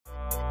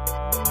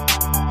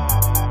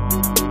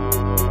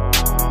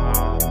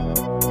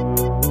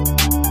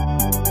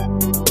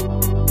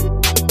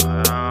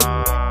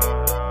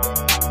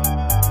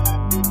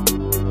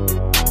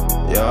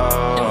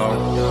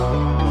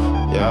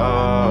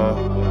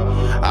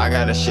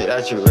got the shit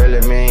that you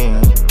really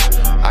mean.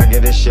 I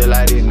get this shit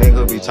like these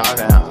niggas be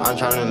talking. I'm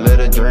tryna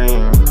live a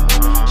dream.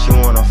 She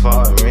wanna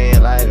fuck with me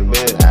like a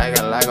bitch,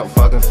 acting like a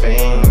fucking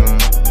fiend.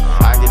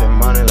 I get the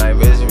money like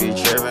bitch be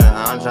trippin'.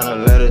 I'm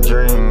tryna live a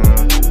dream.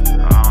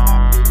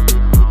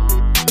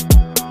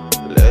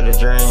 Live a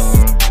dream.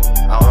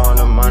 I want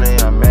the money,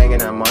 I'm making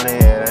that money.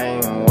 It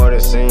ain't what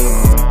it seems.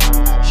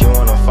 She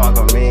wanna fuck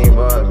with me,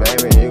 but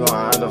baby, you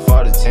gon' have to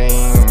fuck the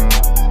team.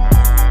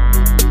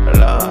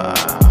 Lord,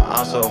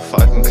 I'm so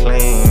fucking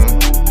clean.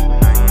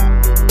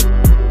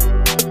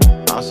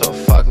 I'm so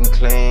fucking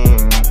clean.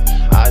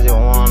 I just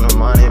want the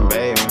money,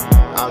 baby.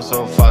 I'm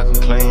so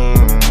fucking clean.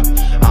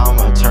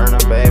 I'ma turn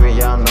up, baby.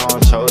 Y'all know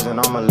I'm chosen.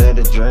 I'ma live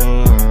a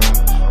dream.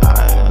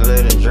 I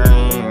live a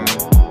dream.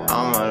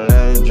 I'ma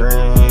live a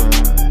dream.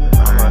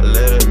 I'ma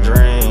live a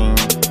dream.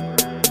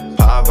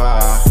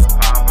 Papa.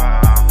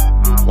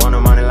 Want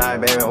the money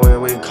like, baby,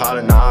 we call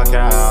it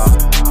knockout.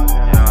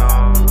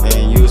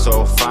 And you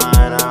so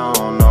fine, I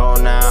don't know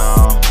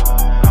now.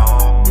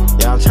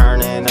 Yeah, I'm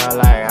turning up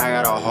like I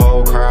got a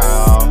whole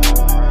crowd.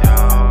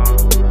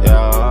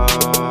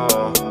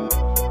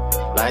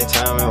 Like,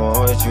 tell me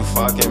what you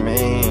fucking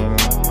mean.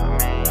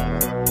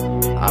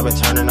 I been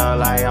turning up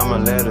like I'm a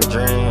little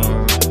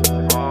dream.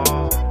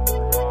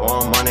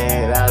 Want money,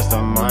 that's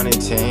the money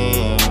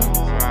team.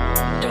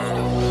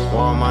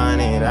 Want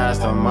money, that's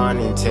the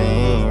money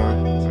team.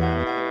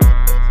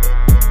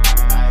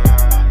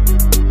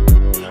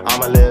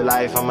 I'ma live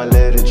life, I'ma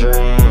live the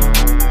dream.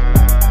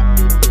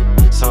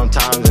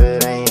 Sometimes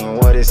it ain't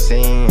what it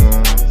seems.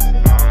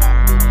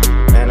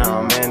 And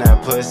I'm in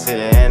that pussy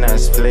and that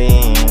spleen.